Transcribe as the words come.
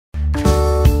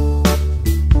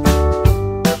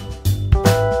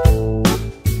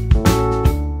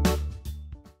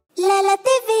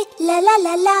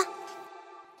la la.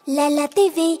 LALA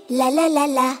TV, la la la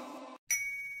la.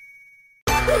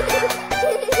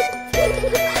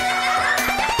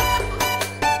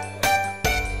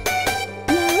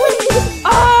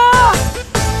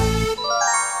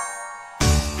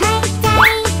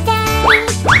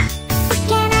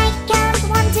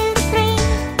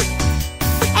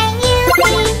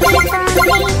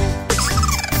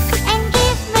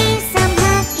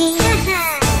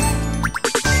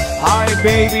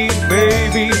 Baby,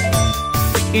 baby,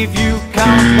 if you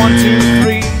count 1, 2,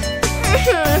 3,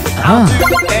 I'll do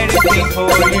anything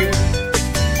for you,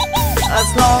 as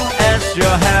long as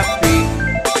you're happy.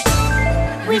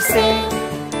 We sing,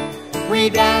 we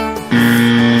dance,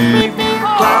 we build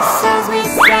castles, we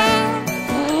stand,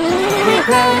 we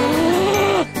play,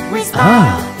 we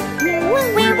smile,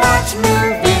 we watch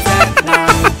movies at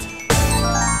night.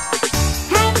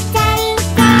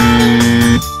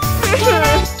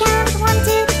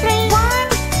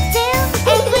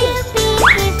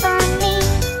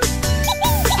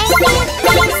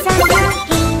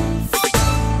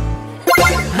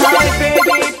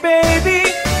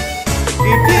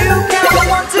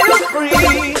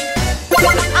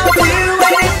 I'll do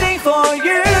anything for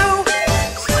you,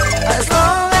 as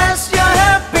long as you're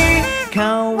happy.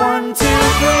 Count 1, 2, 3.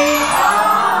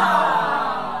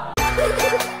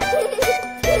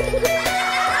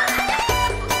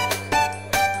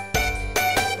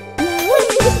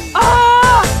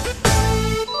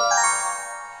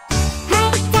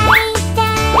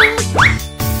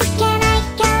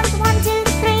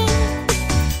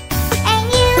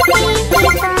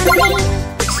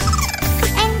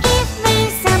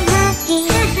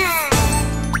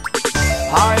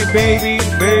 Baby,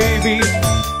 baby,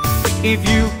 if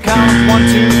you count 1,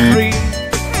 2, 3,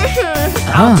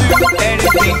 I'll do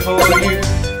anything for you,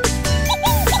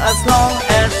 as long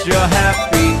as you're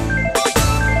happy.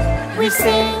 We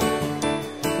sing,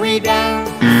 we dance,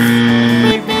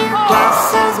 we build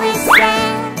castles, we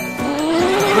stand,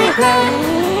 we play,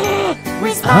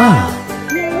 we smile,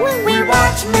 we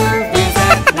watch movies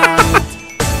at night.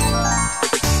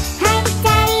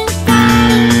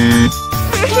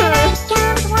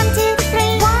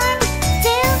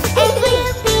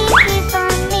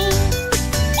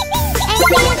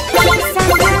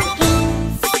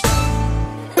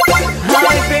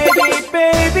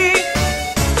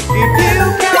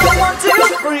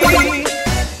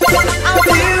 I'll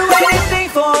do anything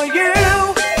for you,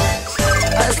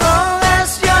 as long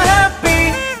as you're happy.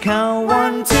 Count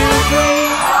 1, 2, 3.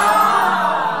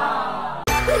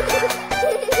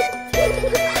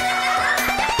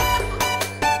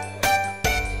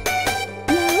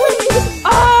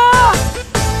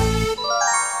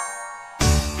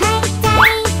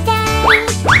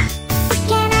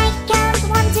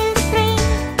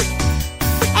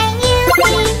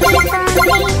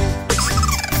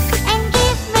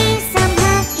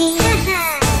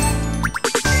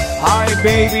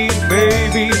 Baby,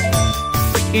 baby,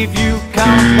 if you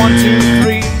count 1, 2,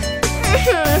 3,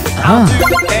 I'll do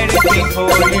anything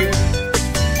for you,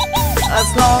 as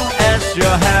long as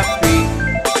you're happy.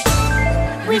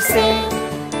 We sing,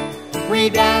 we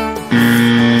dance,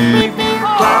 we build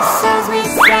castles, we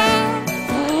stand,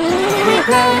 we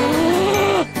play,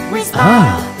 we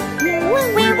smile,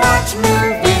 we watch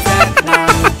movies at night.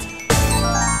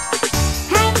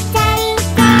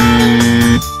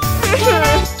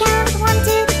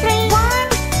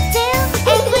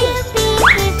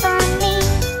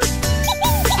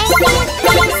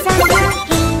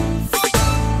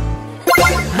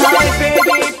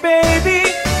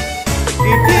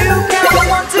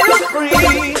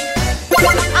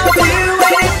 I'll do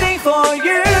anything for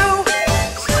you,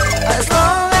 as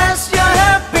long as you're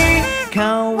happy.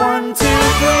 Count 1, 2,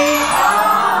 3.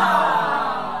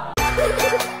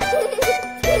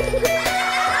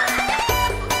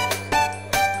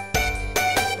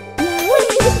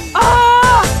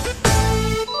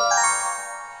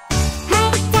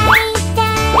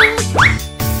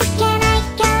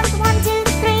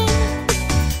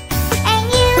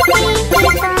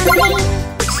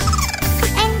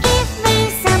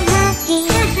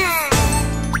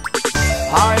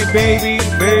 Baby,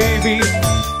 baby,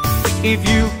 if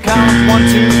you count 1,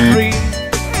 2, 3,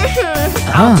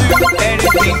 I'll do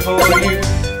anything for you,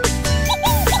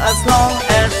 as long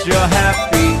as you're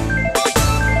happy.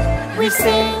 We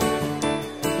sing,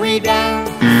 we dance,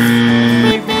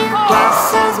 we build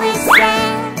castles, we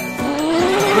stand,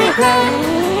 we play,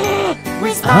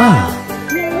 we smile,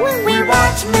 we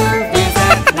watch movies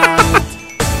at night.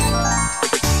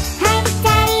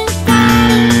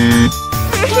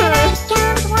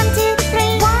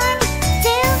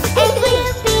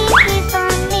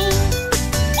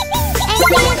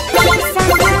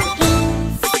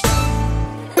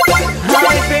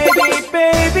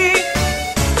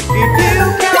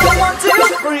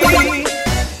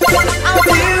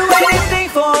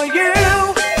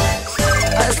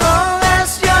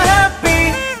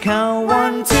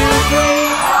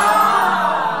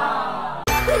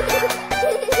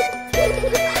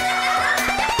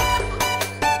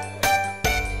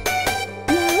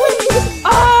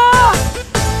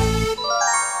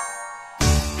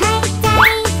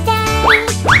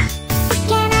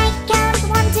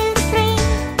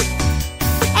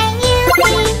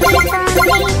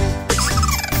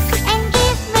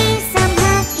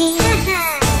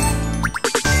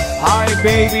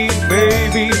 baby,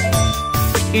 baby.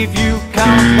 If you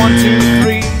count 1, 2,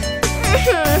 3,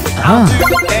 I'll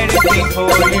do anything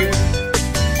for you.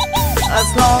 As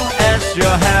long as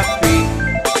you're happy.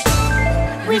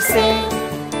 We sing,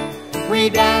 we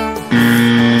dance,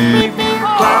 we build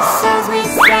castles, we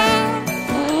stand,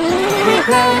 we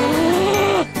play,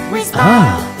 we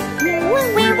smile,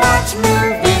 we watch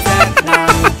movies at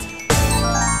night.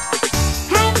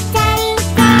 Hey Daddy,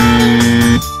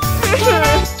 Daddy, can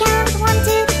I count 1,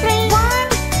 2, 3?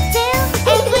 1, 2,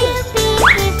 and you'll be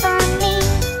here for me,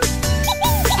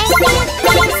 and give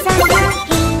me some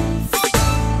cookies.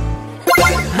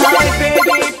 Hi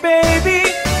baby, baby.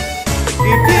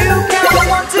 If you count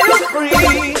 1, 2, 3,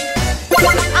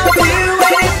 I'll do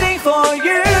anything for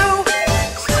you.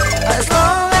 As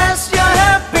long as you're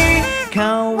happy.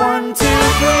 Count 1, 2, 3.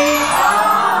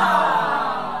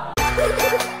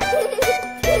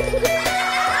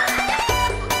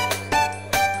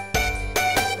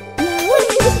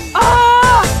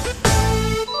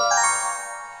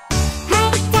 Hey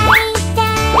Daddy,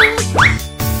 Daddy,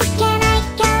 can I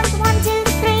count 1, 2,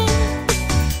 3?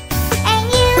 And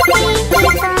you'll be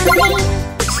here for me,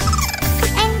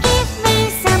 and give me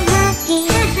some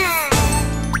huggies.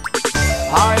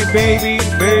 Hi baby,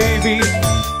 baby.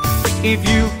 If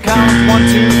you count 1,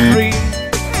 2, 3,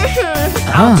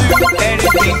 I'll do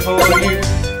anything for you.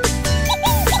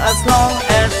 As long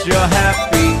as you're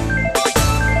happy.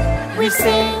 We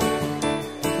sing,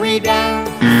 we dance,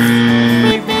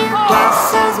 we build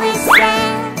castles, we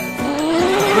stand,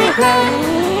 we play,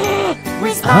 we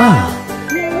smile,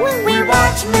 we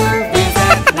watch movies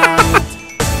at night.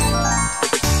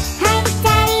 Hey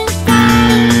Daddy,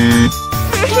 Daddy,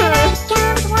 can I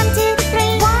count 1, 2,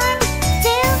 3? 1, 2,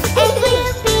 and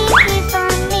you'll be here for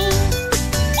me,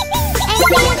 and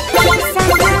give me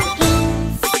some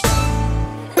cookies.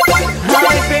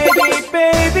 Hi baby,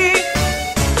 baby.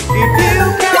 If you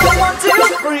count 1, 2,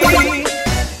 3,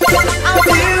 I'll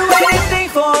do anything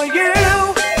for you.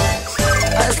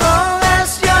 As long as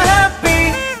you're happy.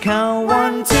 Count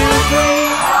 1, 2, 3.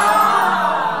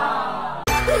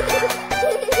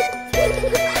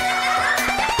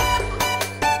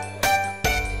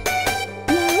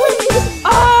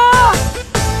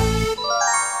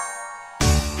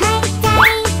 Hey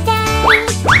Daddy, Daddy,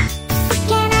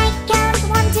 can I count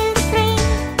 1, 2, 3?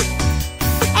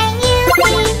 And you'll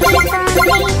be here for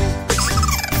me,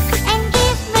 and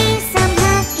give me some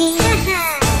huggies.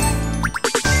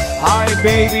 Hi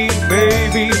baby,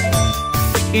 baby.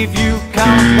 If you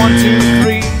count 1, 2,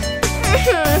 3,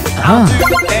 I'll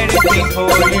do anything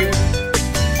for you.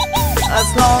 As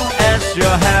long as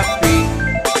you're happy.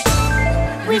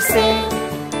 We sing,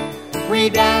 we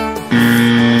dance,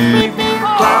 we build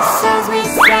castles, we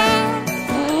stand,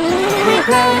 we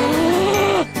play,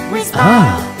 we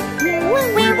smile,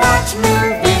 we watch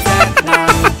movies at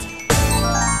night.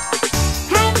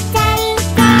 Hey Daddy,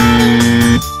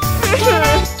 Daddy, can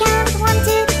I count 1,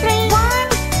 2, 3? 1,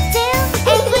 2,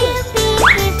 and you'll be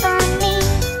here for me,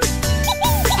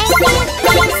 and give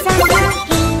me some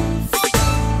cookies.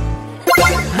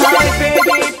 Hi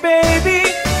baby, baby.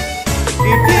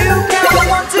 If you count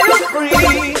 1, 2,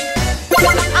 3,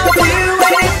 I'll do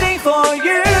anything for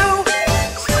you.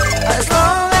 As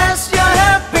long as you're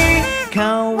happy.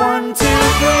 Count 1, 2, 3.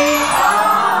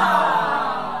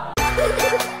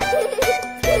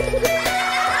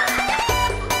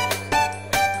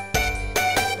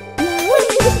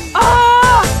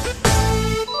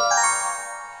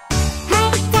 Hey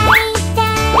Daddy,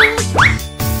 Daddy,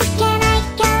 can I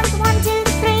count 1, 2,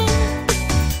 3?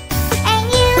 And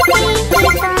you'll be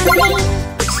here for me,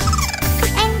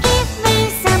 and give me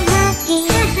some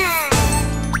huggies.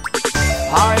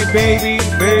 Hi baby,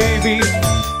 baby.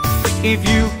 If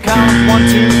you count 1,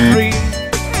 2, 3,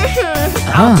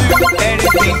 I'll do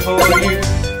anything for you.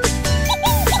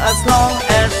 As long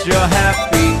as you're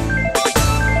happy.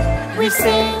 We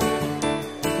sing,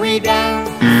 we dance,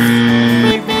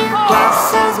 we build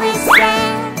castles, we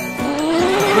stand,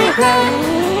 we play,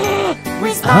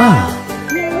 we smile,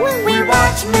 we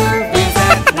watch movies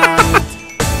at night.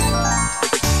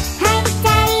 Hey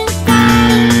Daddy,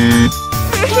 Daddy,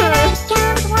 can I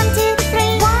count 1, 2,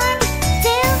 3? 1, 2,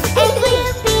 and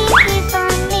you'll be here for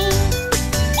me,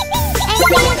 and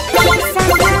give me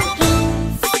some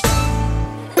cookies.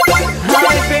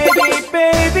 Hi baby,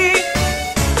 baby.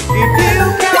 If you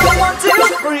count 1, 2,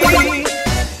 3,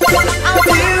 I'll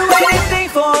do anything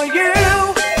for you.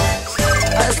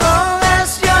 As long as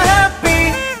you're happy.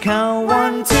 Count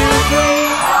 1, 2, 3.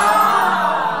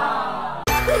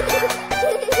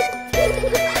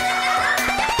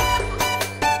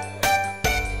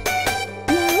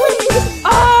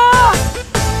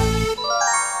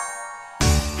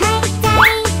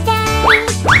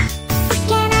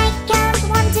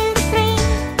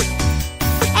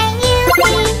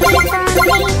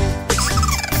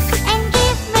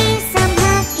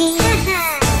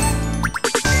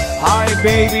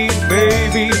 baby,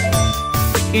 baby.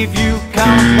 If you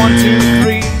count 1, 2,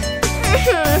 3,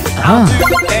 I'll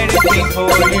do anything for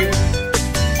you.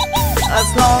 As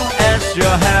long as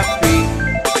you're happy.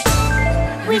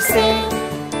 We sing,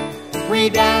 we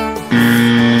dance,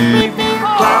 we build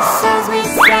castles, we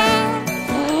stand,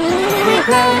 we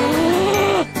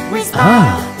play, we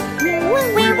smile.